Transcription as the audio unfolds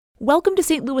Welcome to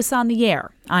St. Louis on the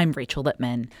Air. I'm Rachel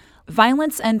Lippman.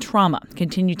 Violence and trauma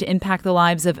continue to impact the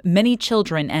lives of many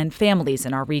children and families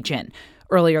in our region.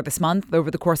 Earlier this month,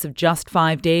 over the course of just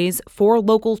 5 days, 4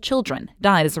 local children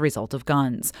died as a result of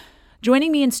guns.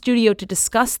 Joining me in studio to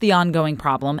discuss the ongoing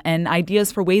problem and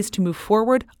ideas for ways to move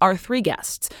forward are 3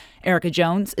 guests. Erica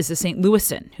Jones is a St.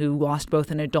 Louisan who lost both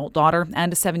an adult daughter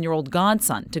and a 7-year-old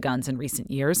godson to guns in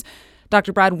recent years.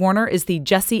 Dr. Brad Warner is the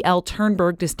Jesse L.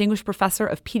 Turnberg Distinguished Professor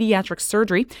of Pediatric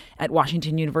Surgery at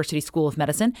Washington University School of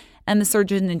Medicine and the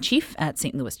Surgeon-in-Chief at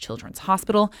St. Louis Children's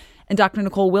Hospital. And Dr.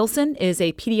 Nicole Wilson is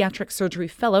a Pediatric Surgery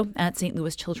Fellow at St.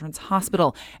 Louis Children's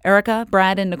Hospital. Erica,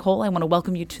 Brad, and Nicole, I want to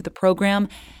welcome you to the program.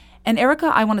 And Erica,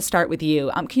 I want to start with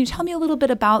you. Can you tell me a little bit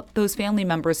about those family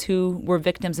members who were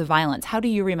victims of violence? How do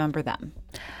you remember them?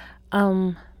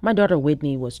 My daughter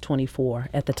Whitney was 24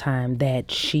 at the time that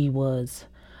she was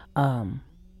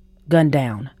gunned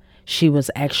down. She was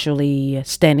actually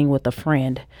standing with a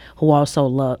friend who also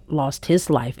lost his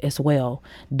life as well,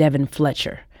 Devin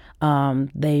Fletcher.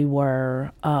 They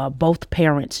were both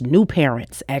parents, new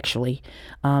parents actually.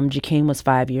 Jakeem was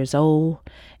 5 years old,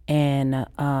 and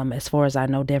as far as I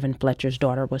know, Devin Fletcher's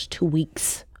daughter was 2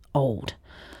 weeks old.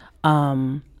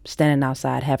 Standing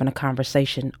outside having a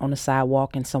conversation on the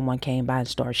sidewalk, and someone came by and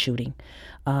started shooting.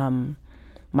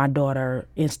 My daughter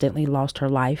instantly lost her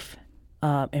life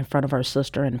in front of her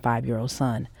sister and 5-year-old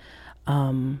son.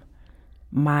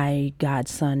 My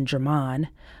godson, Jermon,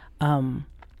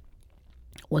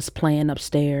 was playing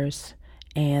upstairs,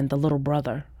 and the little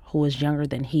brother, who is younger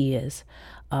than he is,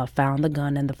 found the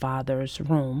gun in the father's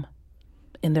room,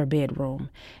 in their bedroom,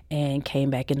 and came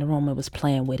back in the room and was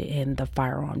playing with it, and the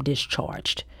firearm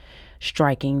discharged,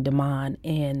 striking Damon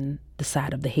in the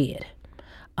side of the head.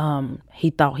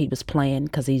 He thought he was playing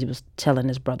because he was telling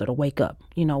his brother to wake up.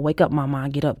 Wake up, mama,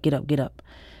 get up, get up, get up.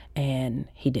 And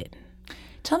he did.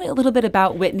 Tell me a little bit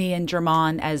about Whitney and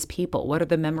Jermon as people. What are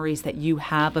the memories that you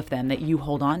have of them that you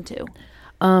hold on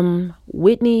to?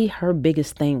 Whitney, her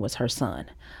biggest thing was her son.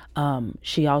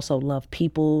 She also loved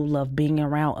people, loved being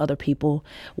around other people.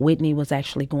 Whitney was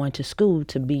actually going to school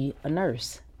to be a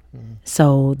nurse.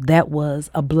 So that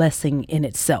was a blessing in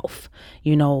itself.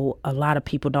 A lot of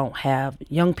people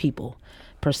young people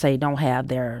per se don't have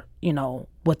their,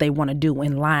 what they want to do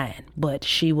in line. But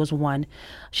she was one.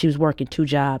 She was working 2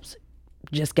 jobs,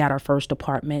 just got her first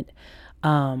apartment,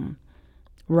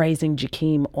 raising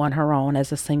Jakeem on her own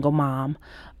as a single mom.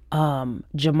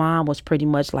 Jamon was pretty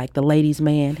much like the ladies'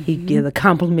 man. He'd give a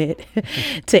compliment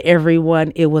to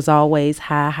everyone. It was always,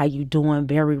 hi, how you doing?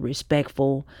 Very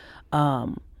respectful.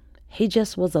 He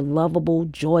just was a lovable,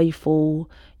 joyful,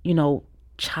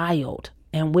 child.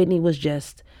 And Whitney was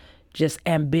just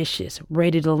ambitious,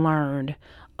 ready to learn,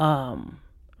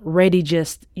 ready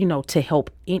just, to help.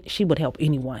 She would help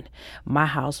anyone. My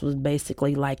house was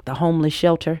basically like the homeless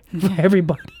shelter for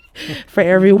everybody, for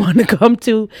everyone to come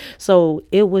to. So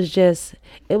it was just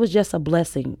a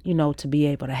blessing, to be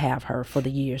able to have her for the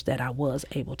years that I was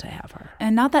able to have her.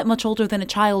 And not that much older than a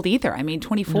child either. I mean,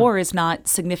 24 is not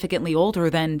significantly older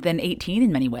than 18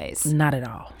 in many ways. Not at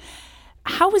all.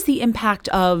 How was the impact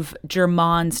of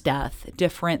Jermon's death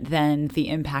different than the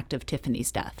impact of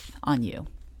Tiffany's death on you?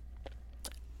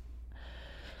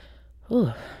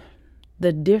 Ooh.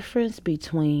 The difference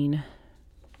between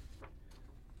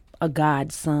a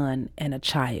godson and a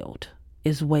child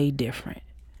is way different.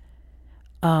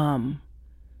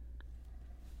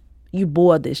 You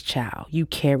bore this child, you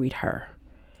carried her,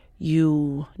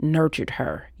 you nurtured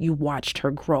her, you watched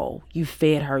her grow, you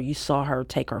fed her, you saw her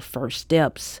take her first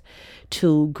steps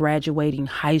to graduating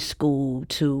high school,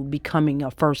 to becoming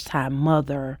a first-time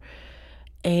mother.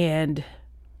 And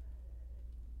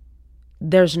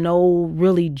there's no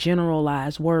really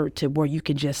generalized word to where you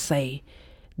can just say,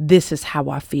 this is how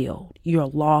I feel. You're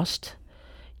lost.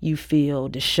 You feel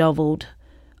disheveled.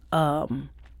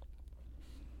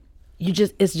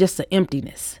 It's just an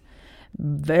emptiness.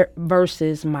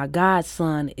 Versus my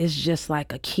godson is just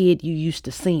like a kid you used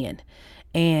to seeing.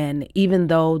 And even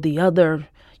though the other,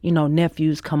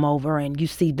 nephews come over and you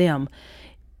see them,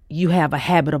 you have a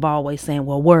habit of always saying,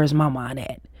 well, where's mama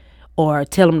at? Or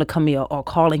tell him to come here, or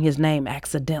calling his name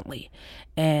accidentally.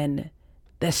 And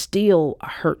that's still a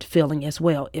hurt feeling as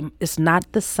well. It's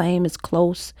not the same as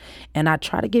close. And I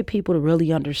try to get people to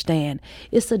really understand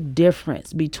it's a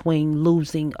difference between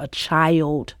losing a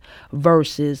child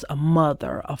versus a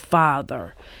mother, a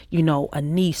father, a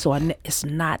niece, it's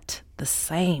not the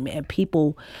same. And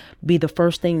people be the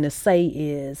first thing to say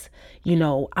is,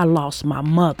 I lost my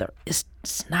mother. It's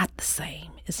not the same.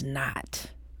 It's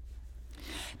not.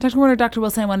 Dr. Warner, Dr.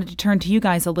 Wilson, I wanted to turn to you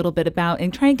guys a little bit about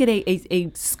and try and get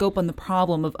a scope on the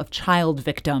problem of child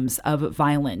victims of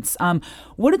violence.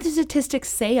 What do the statistics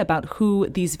say about who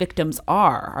these victims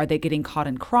are? Are they getting caught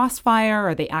in crossfire?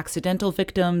 Are they accidental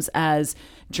victims, as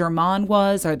Germain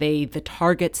was? Are they the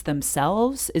targets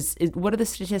themselves? What do the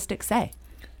statistics say?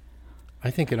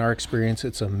 I think in our experience,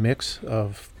 it's a mix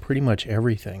of pretty much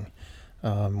everything.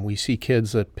 We see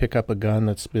kids that pick up a gun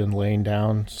that's been laying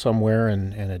down somewhere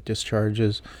and it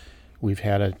discharges. We've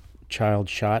had a child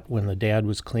shot when the dad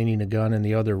was cleaning a gun in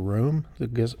the other room.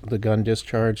 The gun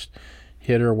discharged,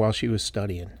 hit her while she was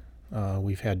studying.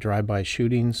 We've had drive-by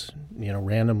shootings,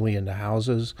 randomly into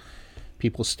houses,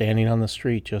 people standing on the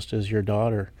street just as your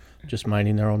daughter, just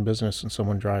minding their own business, and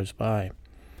someone drives by.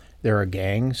 There are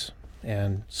gangs.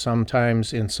 And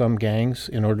sometimes in some gangs,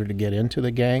 in order to get into the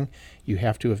gang, you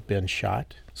have to have been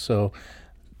shot. So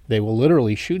they will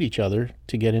literally shoot each other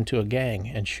to get into a gang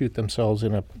and shoot themselves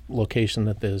in a location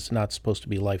that is not supposed to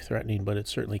be life-threatening, but it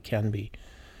certainly can be.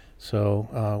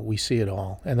 So we see it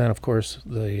all. And then, of course,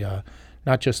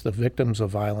 not just the victims of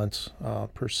violence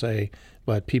per se,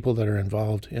 but people that are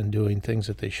involved in doing things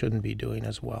that they shouldn't be doing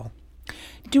as well.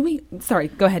 Sorry,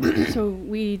 go ahead. So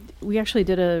we actually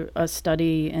did a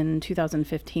study in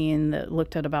 2015 that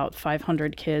looked at about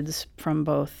 500 kids from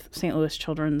both St. Louis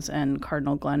Children's and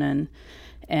Cardinal Glennon,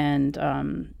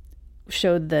 and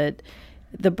showed that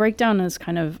the breakdown is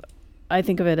kind of, I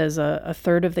think of it as a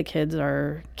third of the kids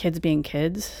are kids being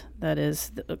kids. That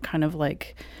is kind of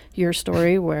like your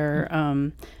story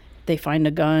where they find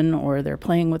a gun or they're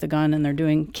playing with a gun and they're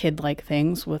doing kid-like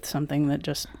things with something that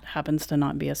just happens to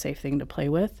not be a safe thing to play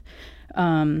with.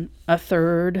 Roughly a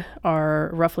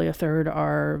third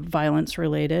are violence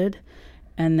related,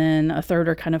 and then a third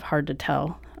are kind of hard to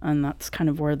tell. And that's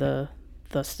kind of where the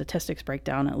statistics break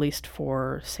down, at least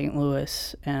for St.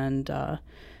 Louis and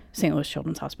St. Louis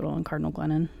Children's Hospital and Cardinal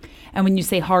Glennon. And when you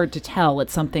say hard to tell,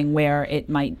 it's something where it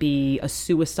might be a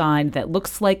suicide that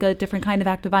looks like a different kind of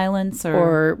act of violence,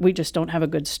 or we just don't have a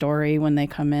good story when they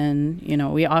come in.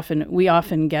 We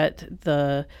often get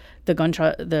the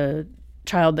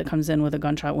child that comes in with a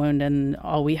gunshot wound, and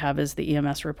all we have is the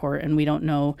EMS report, and we don't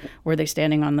know, were they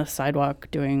standing on the sidewalk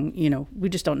doing, we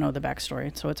just don't know the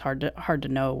backstory. So it's hard to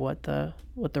know what the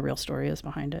real story is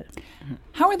behind it.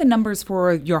 How are the numbers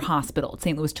for your hospital,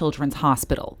 St. Louis Children's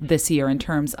Hospital, this year in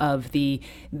terms of the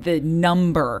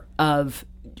number of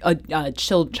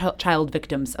child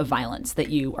victims of violence that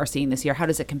you are seeing this year? How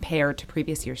does it compare to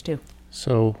previous years too?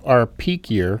 So our peak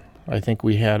year, I think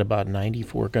we had about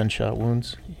 94 gunshot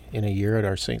wounds in a year at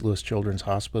our St. Louis Children's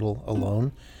Hospital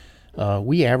alone.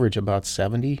 We average about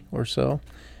 70 or so,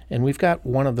 and we've got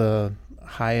one of the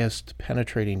highest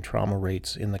penetrating trauma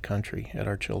rates in the country at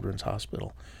our Children's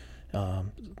Hospital.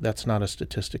 That's not a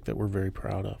statistic that we're very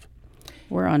proud of.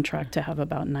 We're on track to have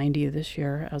about 90 this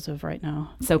year as of right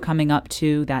now. So coming up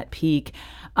to that peak.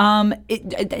 Do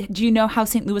you know how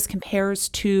St. Louis compares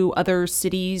to other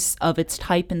cities of its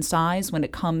type and size when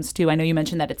it comes to, I know you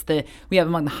mentioned that we have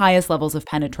among the highest levels of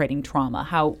penetrating trauma.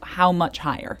 How much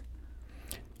higher?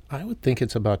 I would think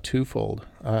it's about twofold.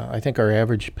 I think our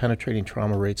average penetrating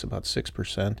trauma rate's about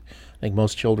 6%. I think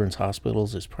most children's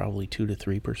hospitals is probably 2 to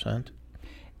 3%.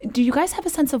 Do you guys have a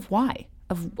sense of why?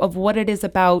 Of what it is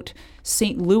about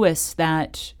St. Louis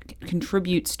that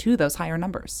contributes to those higher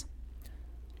numbers?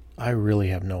 I really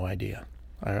have no idea.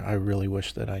 I really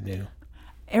wish that I knew.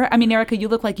 Erica, you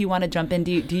look like you want to jump in.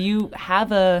 Do you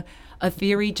have a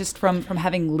theory just from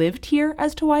having lived here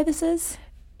as to why this is?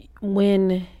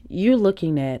 When you're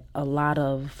looking at a lot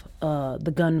of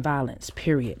the gun violence,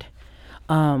 period,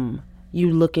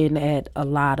 you're looking at a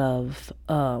lot of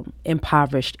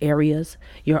impoverished areas.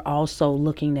 You're also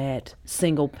looking at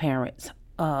single parents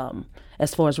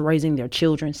as far as raising their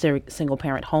children, single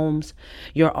parent homes.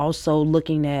 You're also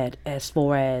looking at as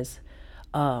far as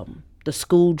the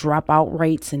school dropout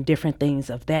rates and different things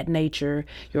of that nature.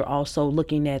 You're also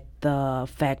looking at the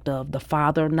fact of the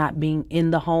father not being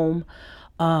in the home.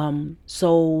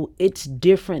 So it's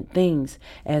different things.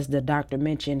 As the doctor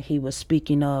mentioned, he was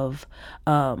speaking of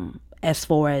as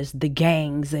far as the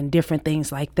gangs and different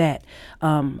things like that.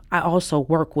 I also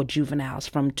work with juveniles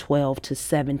from 12 to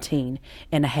 17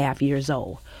 and a half years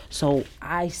old. So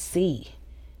I see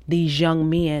these young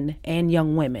men and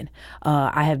young women.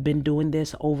 I have been doing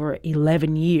this over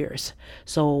 11 years.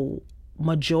 So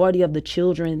majority of the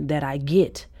children that I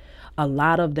get, a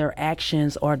lot of their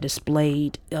actions are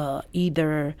displayed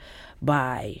either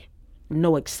by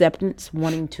no acceptance,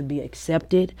 wanting to be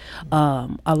accepted.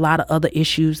 A lot of other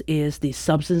issues is the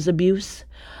substance abuse,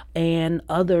 and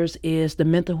others is the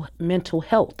mental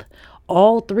health.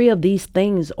 all three of these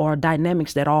things are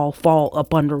dynamics that all fall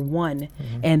up under one,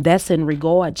 and that's in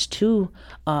regards to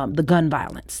the gun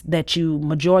violence that you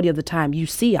majority of the time you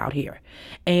see out here,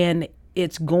 and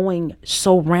it's going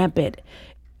so rampant.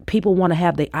 People want to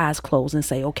have their eyes closed and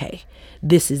say, okay,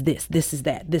 this is this is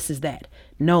that, this is that.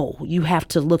 No, you have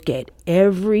to look at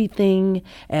everything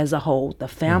as a whole, the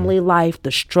family life,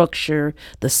 the structure,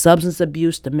 the substance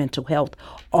abuse, the mental health,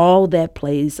 all that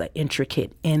plays an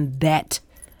intricate in that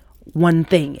one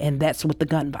thing, and that's with the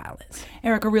gun violence.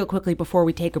 Erica, real quickly before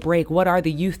we take a break, what are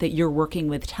the youth that you're working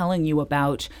with telling you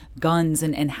about guns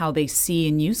and how they see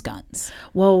and use guns?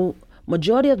 Well,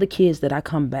 majority of the kids that I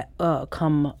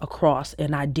come across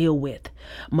and I deal with,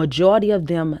 majority of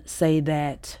them say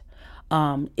that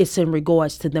it's in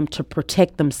regards to them to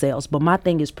protect themselves. But my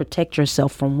thing is, protect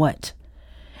yourself from what?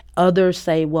 Others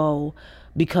say, well,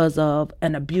 because of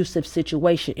an abusive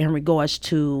situation in regards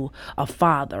to a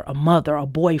father, a mother, a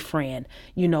boyfriend,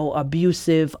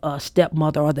 abusive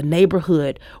stepmother, or the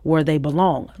neighborhood where they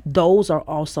belong. Those are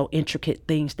also intricate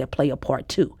things that play a part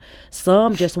too.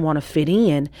 Some just want to fit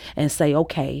in and say,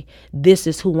 okay, this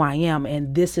is who I am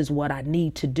and this is what I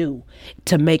need to do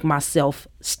to make myself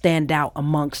stand out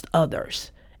amongst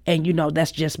others. And,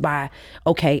 that's just by,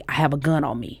 okay, I have a gun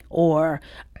on me. Or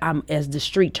as the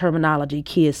street terminology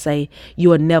kids say, you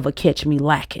will never catch me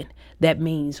lacking. That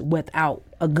means without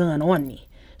a gun on me.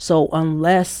 So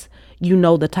unless you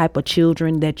know the type of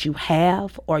children that you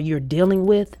have or you're dealing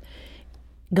with,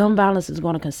 gun violence is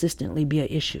going to consistently be an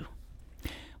issue.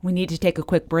 We need to take a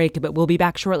quick break, but we'll be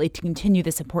back shortly to continue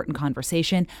this important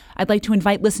conversation. I'd like to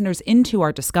invite listeners into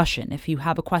our discussion. If you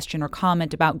have a question or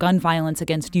comment about gun violence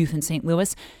against youth in St.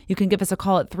 Louis, you can give us a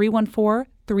call at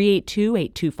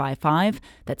 314-382-8255.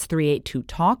 That's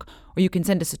 382-TALK. Or you can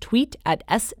send us a tweet at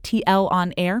STL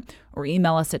On Air or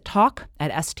email us at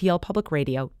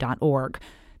talk@stlpublicradio.org.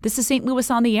 This is St.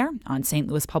 Louis on the Air on St.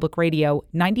 Louis Public Radio,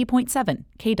 90.7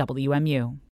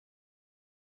 KWMU.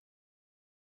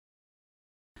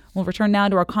 We'll return now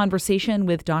to our conversation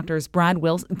with Doctors Brad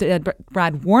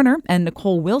Warner and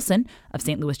Nicole Wilson of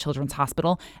St. Louis Children's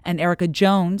Hospital and Erica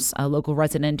Jones, a local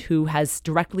resident who has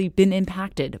directly been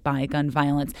impacted by gun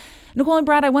violence. Nicole and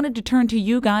Brad, I wanted to turn to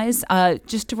you guys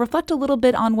just to reflect a little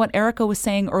bit on what Erica was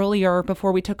saying earlier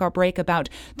before we took our break about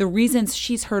the reasons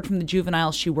she's heard from the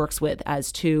juveniles she works with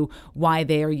as to why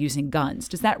they are using guns.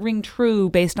 Does that ring true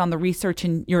based on the research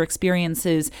and your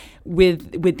experiences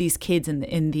with these kids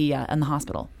in the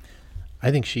hospital? I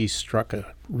think she struck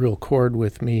a real chord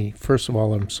with me. First of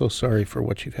all, I'm so sorry for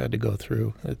what you've had to go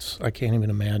through. I can't even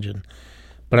imagine.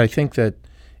 But I think that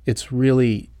it's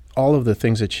really all of the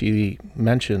things that she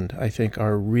mentioned, I think,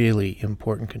 are really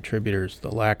important contributors. The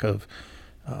lack of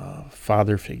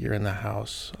father figure in the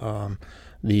house,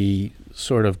 the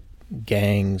sort of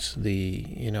gangs,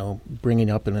 the bringing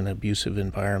up in an abusive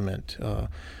environment,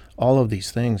 all of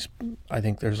these things. I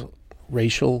think there's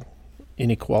racial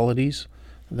inequalities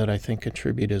that I think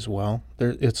contribute as well.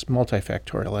 It's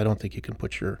multifactorial. I don't think you can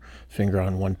put your finger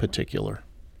on one particular.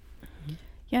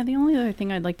 Yeah, the only other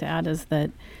thing I'd like to add is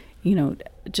that,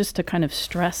 just to kind of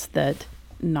stress that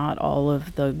not all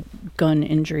of the gun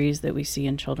injuries that we see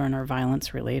in children are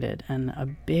violence related, and a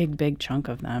big chunk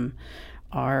of them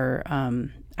are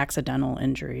accidental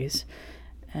injuries.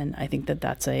 And I think that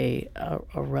that's a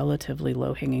relatively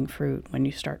low-hanging fruit when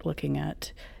you start looking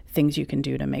at things you can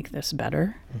do to make this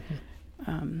better. Mm-hmm.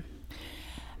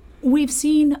 We've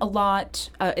seen a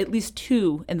lot, at least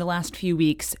two in the last few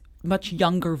weeks, much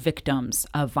younger victims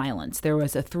of violence. There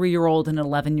was a 3-year-old and an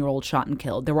 11-year-old shot and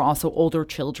killed. There were also older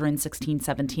children, 16,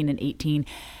 17, and 18.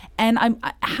 And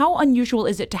how unusual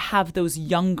is it to have those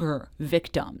younger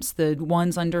victims, the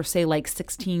ones under, say, like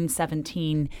 16,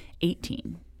 17,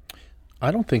 18? I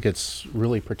don't think it's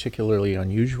really particularly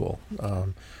unusual.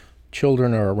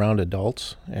 Children are around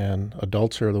adults, and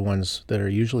adults are the ones that are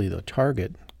usually the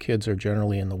target. Kids are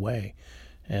generally in the way.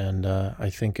 And I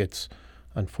think it's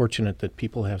unfortunate that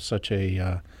people have such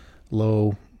a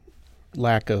low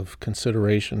lack of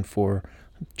consideration for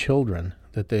children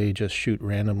that they just shoot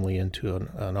randomly into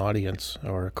an audience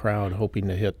or a crowd hoping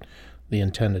to hit the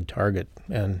intended target.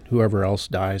 And whoever else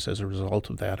dies as a result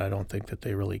of that, I don't think that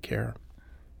they really care.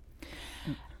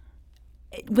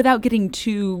 Without getting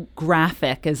too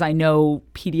graphic, as I know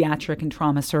pediatric and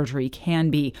trauma surgery can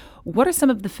be, what are some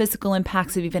of the physical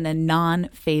impacts of even a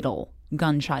non-fatal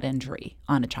gunshot injury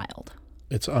on a child?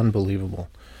 It's unbelievable.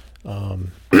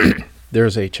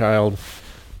 There's a child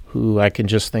who I can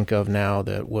just think of now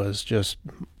that was just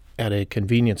at a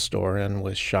convenience store and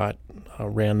was shot a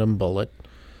random bullet,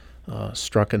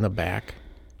 struck in the back,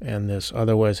 and this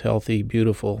otherwise healthy,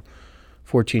 beautiful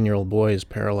 14-year-old boy is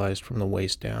paralyzed from the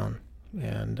waist down.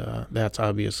 And that's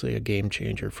obviously a game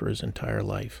changer for his entire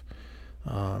life.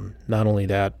 Not only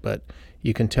that, but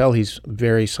you can tell he's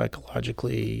very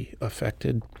psychologically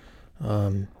affected.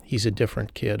 He's a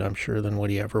different kid, I'm sure, than what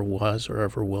he ever was or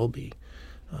ever will be.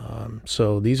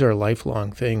 So these are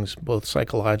lifelong things, both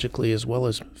psychologically as well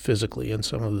as physically, and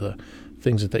some of the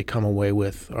things that they come away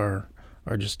with are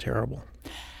just terrible.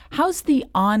 How's the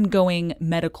ongoing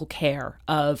medical care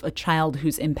of a child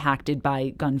who's impacted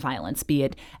by gun violence, be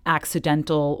it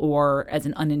accidental or as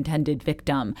an unintended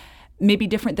victim, maybe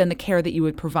different than the care that you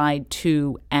would provide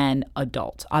to an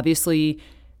adult? Obviously,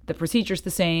 the procedure's the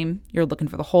same. You're looking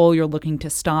for the hole. You're looking to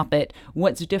stop it.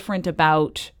 What's different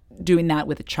about doing that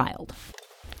with a child?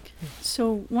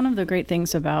 So one of the great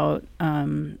things about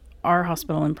our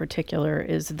hospital in particular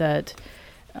is that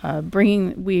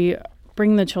we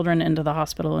bring the children into the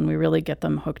hospital and we really get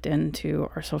them hooked into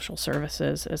our social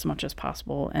services as much as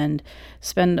possible and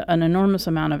spend an enormous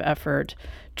amount of effort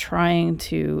trying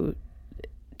to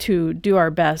do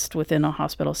our best within a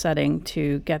hospital setting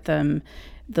to get them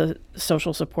the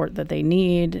social support that they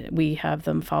need. We have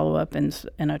them follow up in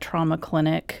a trauma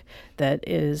clinic that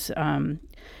is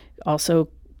also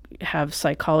have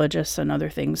psychologists and other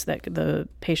things that the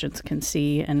patients can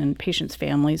see, and then patients'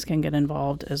 families can get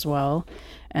involved as well.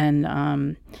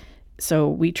 And so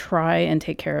we try and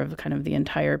take care of kind of the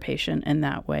entire patient in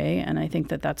that way. And I think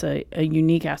that that's a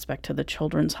unique aspect to the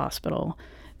Children's Hospital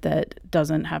that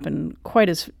doesn't happen quite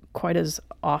as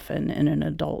often in an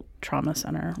adult trauma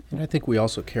center. And I think we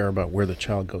also care about where the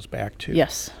child goes back to.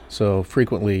 Yes. So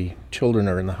frequently, children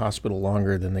are in the hospital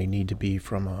longer than they need to be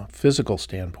from a physical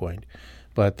standpoint,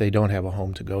 but they don't have a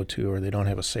home to go to or they don't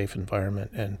have a safe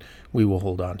environment, and we will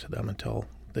hold on to them until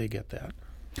they get that.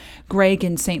 Greg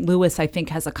in St. Louis, I think,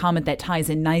 has a comment that ties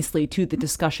in nicely to the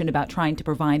discussion about trying to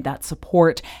provide that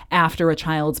support after a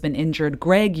child's been injured.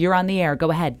 Greg, you're on the air.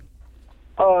 Go ahead.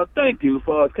 Thank you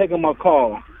for taking my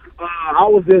call. I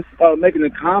was just making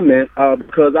a comment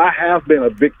because I have been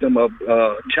a victim of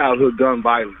childhood gun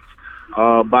violence.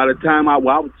 By the time I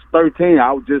was 13,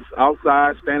 I was just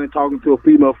outside standing talking to a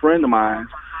female friend of mine.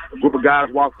 A group of guys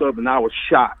walked up and I was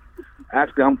shot.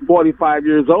 Actually, I'm 45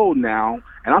 years old now,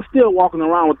 and I'm still walking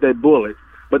around with that bullet.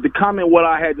 But the comment, what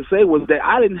I had to say was that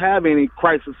I didn't have any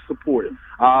crisis support.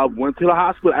 Went to the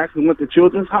hospital, actually went to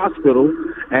Children's Hospital,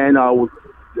 and was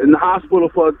in the hospital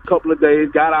for a couple of days,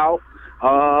 got out,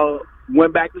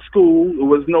 went back to school. There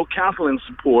was no counseling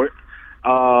support.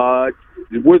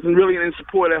 There wasn't really any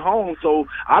support at home, so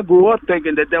I grew up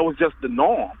thinking that was just the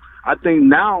norm. I think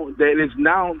now that it's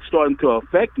now starting to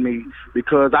affect me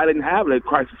because I didn't have that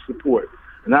crisis support.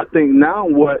 And I think now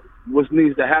what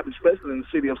needs to happen, especially in the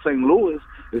city of St. Louis,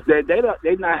 is that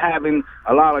they're not having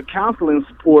a lot of counseling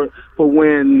support for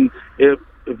when, if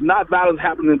not violence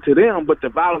happening to them, but the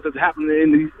violence that's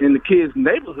happening in the kids'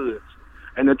 neighborhoods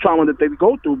and the trauma that they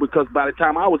go through. Because by the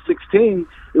time I was 16,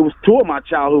 it was 2 of my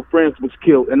childhood friends was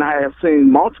killed, and I have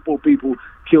seen multiple people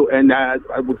killed, and I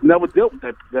was never dealt with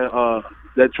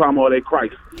that trauma or that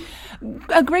crisis.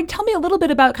 Greg, tell me a little bit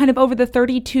about kind of over the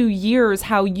 32 years,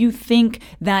 how you think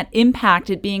that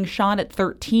impacted being shot at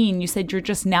 13. You said you're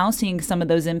just now seeing some of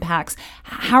those impacts.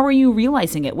 How are you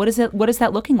realizing it? What is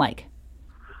that looking like?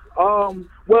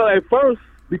 Well, at first,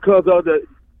 because of the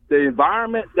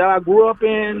environment that I grew up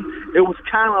in, it was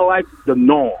kind of like the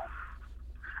norm.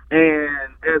 And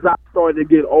as I started to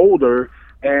get older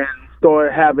and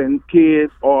started having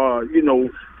kids, or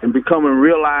and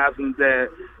realizing that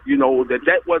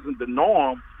that wasn't the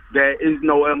norm, that is,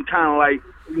 I'm kind of like,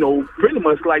 pretty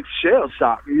much like shell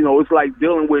shock. It's like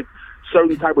dealing with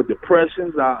certain type of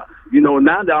depressions. Now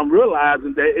that I'm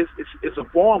realizing that it's a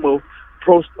form of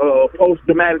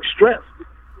post-traumatic stress.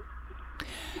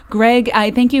 Greg,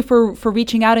 I thank you for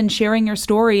reaching out and sharing your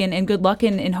story, and good luck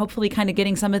in hopefully kind of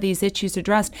getting some of these issues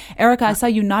addressed. Erica, I saw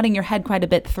you nodding your head quite a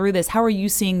bit through this. How are you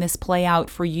seeing this play out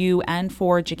for you and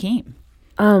for Jakeem?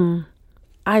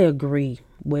 I agree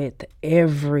with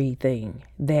everything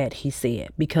that he said,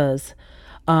 because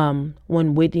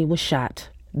when Whitney was shot,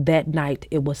 that night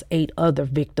it was 8 other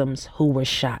victims who were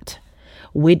shot.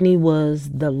 Whitney was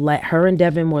her and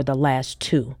Devin were the last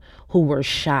 2 who were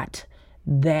shot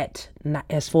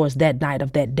as far as that night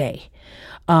of that day.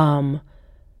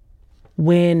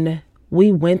 When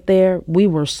we went there, we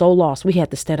were so lost. We had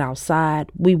to stand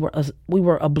outside. We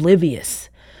were oblivious.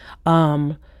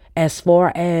 As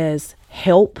far as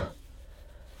help,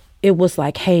 it was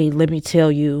like, hey, let me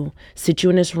tell you, sit you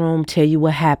in this room, tell you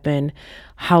what happened,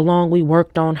 how long we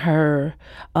worked on her,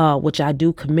 which I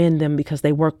do commend them because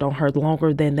they worked on her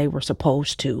longer than they were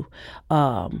supposed to,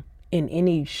 in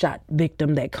any shot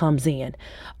victim that comes in.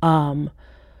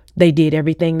 They did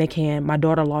everything they can. My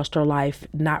daughter lost her life,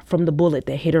 not from the bullet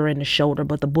that hit her in the shoulder,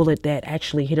 but the bullet that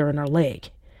actually hit her in her leg.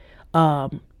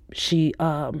 She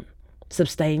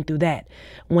sustained through that.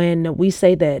 When we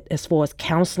say that as far as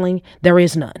counseling, there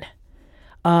is none.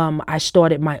 I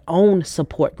started my own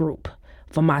support group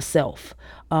for myself,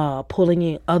 pulling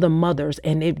in other mothers,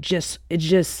 and it just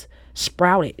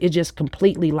sprouted. It just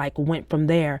completely like went from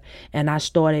there. And I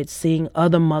started seeing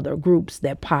other mother groups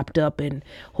that popped up and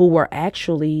who were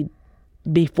actually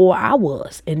before I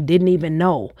was and didn't even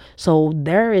know. So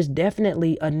there is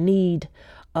definitely a need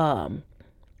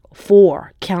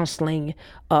for counseling,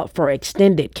 for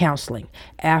extended counseling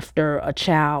after a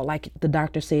child, like the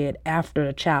doctor said, after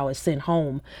a child is sent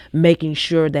home, making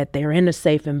sure that they're in a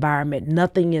safe environment.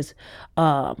 Nothing is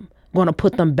going to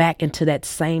put them back into that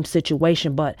same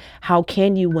situation, but how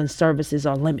can you when services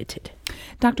are limited?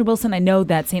 Dr. Wilson, I know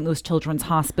that St. Louis Children's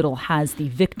Hospital has the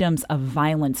Victims of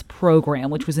Violence program,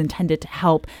 which was intended to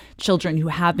help children who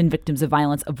have been victims of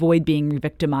violence avoid being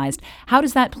re-victimized. How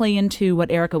does that play into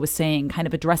what Erica was saying, kind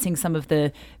of addressing some of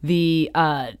the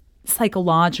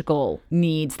psychological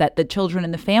needs that the children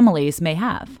and the families may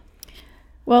have?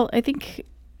 Well, I think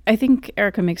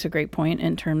Erica makes a great point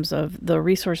in terms of the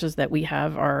resources that we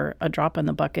have are a drop in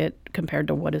the bucket compared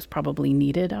to what is probably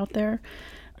needed out there.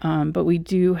 But we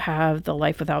do have the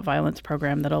Life Without Violence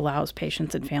program that allows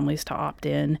patients and families to opt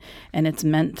in, and it's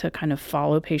meant to kind of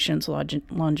follow patients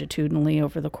longitudinally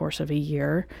over the course of a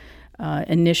year.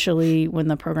 Initially, when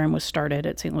the program was started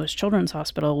at St. Louis Children's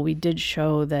Hospital, we did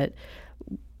show that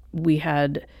we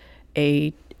had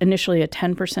initially a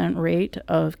 10% rate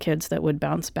of kids that would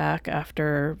bounce back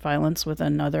after violence with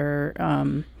another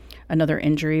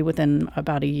injury within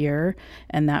about a year,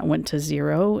 and that went to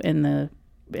 0 in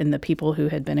the people who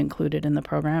had been included in the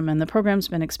program. And the program's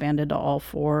been expanded to all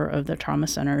 4 of the trauma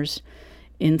centers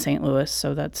in St. Louis.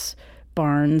 So that's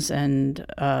Barnes and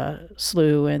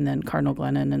SLU, and then Cardinal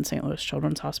Glennon and St. Louis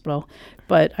Children's Hospital.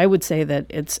 But I would say that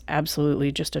it's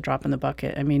absolutely just a drop in the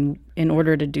bucket. I mean, in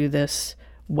order to do this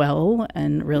well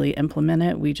and really implement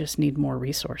it, we just need more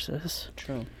resources.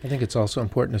 True. I think it's also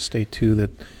important to state, too,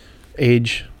 that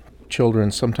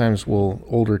children, sometimes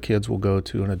older kids will go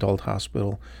to an adult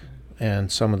hospital, and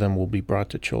some of them will be brought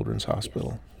to Children's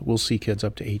Hospital. We'll see kids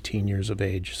up to 18 years of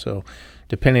age. So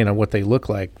depending on what they look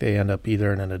like, they end up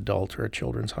either in an adult or a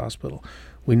children's hospital.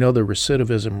 We know the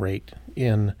recidivism rate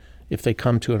if they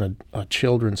come to a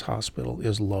children's hospital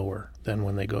is lower than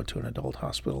when they go to an adult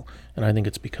hospital. And I think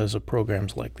it's because of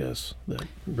programs like this that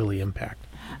really impact.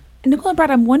 Nicole and Brad,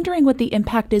 I'm wondering what the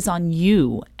impact is on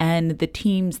you and the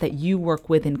teams that you work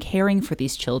with in caring for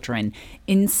these children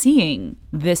in seeing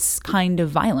this kind of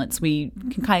violence. We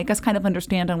can kind of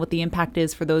understand on what the impact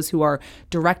is for those who are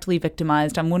directly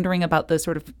victimized. I'm wondering about the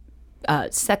sort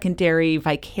of secondary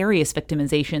vicarious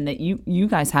victimization that you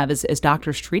guys have as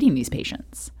doctors treating these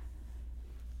patients.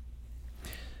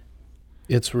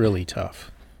 It's really tough.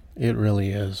 It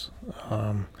really is.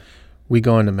 We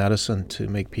go into medicine to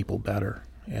make people better.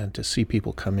 And to see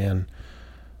people come in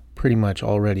pretty much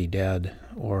already dead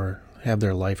or have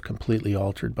their life completely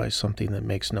altered by something that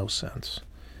makes no sense,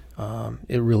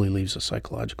 it really leaves a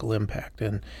psychological impact.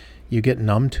 And you get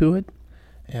numb to it,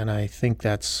 and I think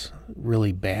that's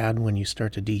really bad when you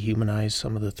start to dehumanize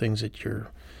some of the things that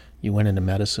you went into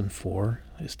medicine for,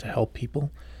 is to help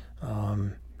people.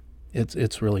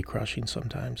 It's really crushing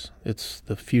sometimes. It's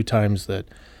the few times that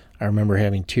I remember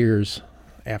having tears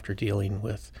after dealing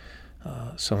with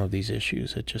some of these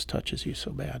issues. It just touches you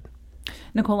so bad.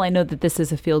 Nicole, I know that this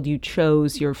is a field you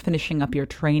chose. You're finishing up your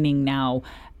training now.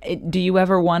 Do you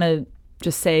ever want to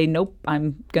just say, nope,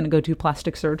 I'm going to go do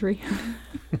plastic surgery?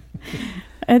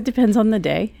 It depends on the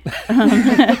day.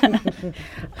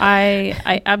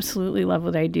 I absolutely love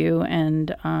what I do,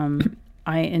 and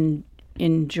I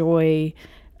enjoy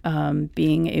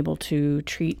being able to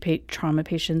treat trauma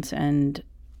patients and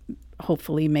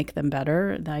hopefully make them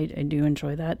better. I do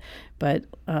enjoy that. But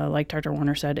like Dr.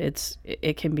 Warner said,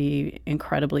 it can be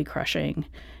incredibly crushing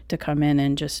to come in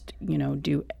and just,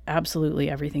 do absolutely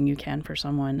everything you can for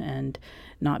someone and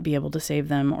not be able to save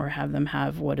them or have them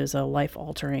have what is a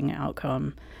life-altering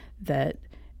outcome that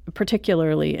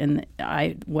particularly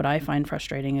what I find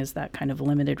frustrating is that kind of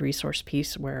limited resource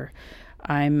piece where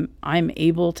I'm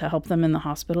able to help them in the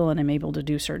hospital and I'm able to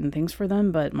do certain things for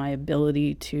them, but my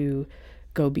ability to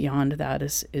go beyond that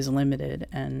is limited,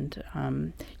 and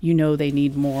they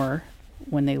need more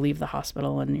when they leave the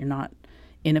hospital, and you're not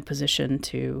in a position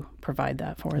to provide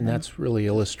that for them. And that's really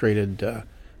illustrated.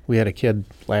 We had a kid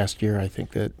last year, I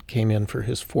think, that came in for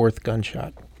his 4th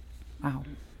gunshot. Wow.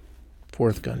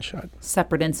 4th gunshot.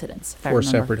 Separate incidents. 4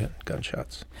 separate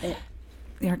gunshots.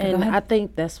 Erica, And go ahead. I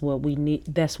think that's what we need.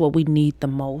 That's what we need the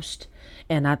most.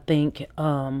 And I think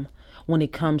when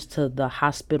it comes to the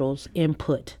hospital's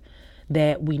input,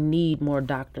 that we need more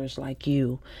doctors like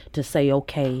you to say,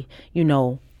 okay,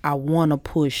 I want to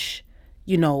push,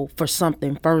 for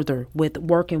something further with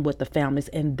working with the families.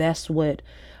 And that's what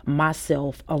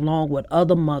myself, along with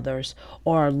other mothers,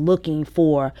 are looking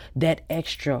for, that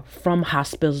extra from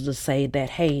hospitals to say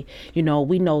that, hey, we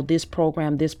know this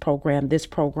program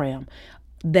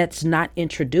that's not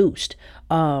introduced.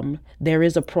 There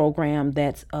is a program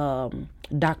that's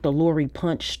Dr. Lori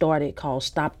Punch started called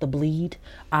Stop the Bleed.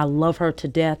 I love her to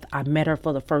death. I met her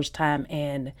for the first time,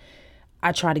 and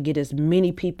I try to get as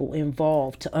many people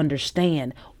involved to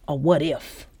understand a what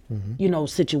if,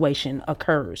 situation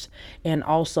occurs. And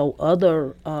also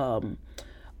other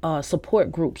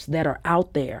support groups that are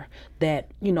out there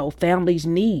that, families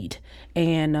need.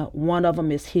 And one of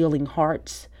them is Healing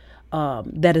Hearts.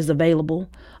 That is available.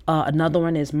 Another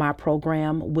one is my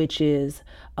program, which is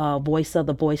Voice of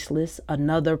the Voiceless.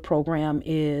 Another program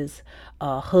is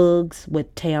Hugs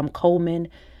with Tam Coleman.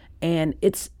 And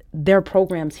their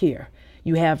programs here.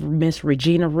 You have Miss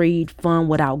Regina Reed, Fun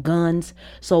Without Guns.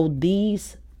 So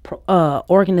these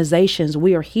organizations,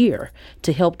 we are here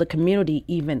to help the community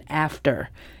even after,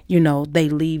 they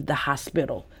leave the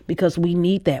hospital, because we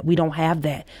need that. We don't have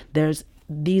that.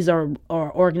 These are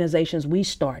organizations we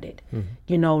started,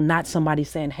 not somebody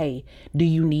saying, hey, do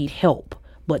you need help?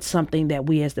 But something that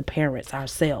we as the parents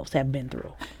ourselves have been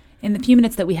through. In the few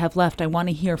minutes that we have left, I want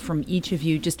to hear from each of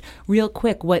you just real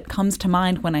quick what comes to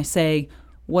mind when I say,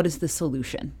 what is the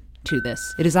solution to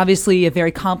this? It is obviously a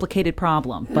very complicated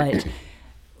problem, but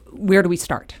where do we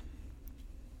start?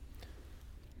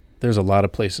 There's a lot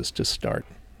of places to start.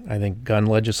 I think gun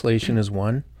legislation is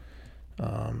one.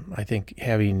 I think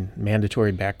having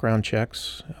mandatory background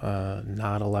checks,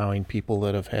 not allowing people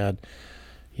that have had,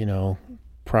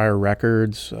 prior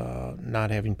records,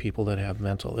 not having people that have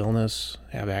mental illness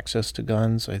have access to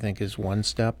guns, I think is one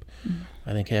step. Mm-hmm.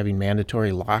 I think having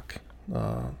mandatory lock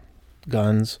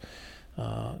guns,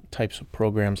 types of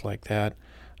programs like that.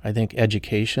 I think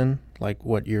education, like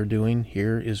what you're doing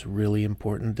here, is really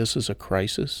important. This is a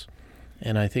crisis,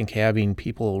 and I think having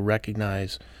people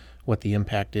recognize what the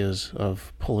impact is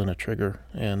of pulling a trigger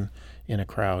and in a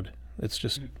crowd, it's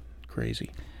just crazy.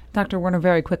 Dr. Werner,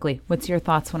 very quickly, what's your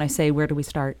thoughts when I say, where do we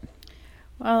start?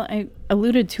 Well, I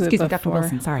alluded to Excuse it me, before. Dr.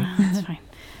 Wilson, sorry. That's fine.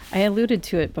 I alluded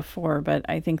to it before, but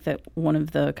I think that one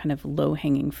of the kind of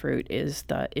low-hanging fruit is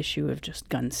the issue of just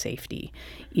gun safety.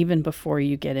 Even before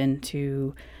you get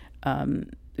into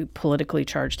politically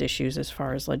charged issues as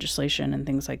far as legislation and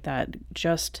things like that,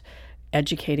 just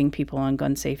educating people on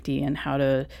gun safety and how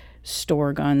to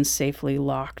store guns safely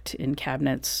locked in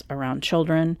cabinets around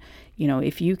children.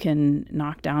 If you can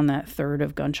knock down that third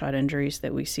of gunshot injuries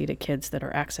that we see to kids that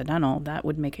are accidental, that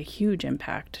would make a huge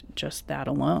impact, just that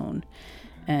alone,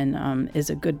 and is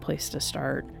a good place to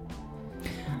start.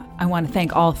 I want to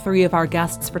thank all three of our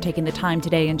guests for taking the time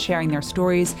today and sharing their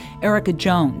stories. Erica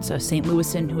Jones, a St.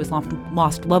 Louisan who has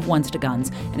lost loved ones to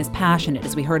guns and is passionate,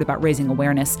 as we heard, about raising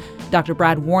awareness. Dr.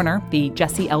 Brad Warner, the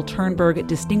Jesse L. Turnberg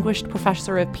Distinguished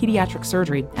Professor of Pediatric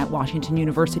Surgery at Washington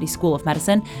University School of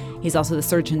Medicine. He's also the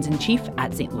Surgeon-in-Chief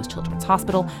at St. Louis Children's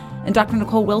Hospital. And Dr.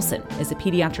 Nicole Wilson is a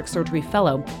Pediatric Surgery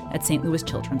Fellow at St. Louis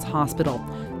Children's Hospital.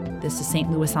 This is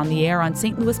St. Louis on the Air on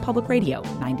St. Louis Public Radio,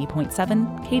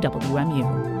 90.7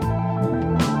 KWMU.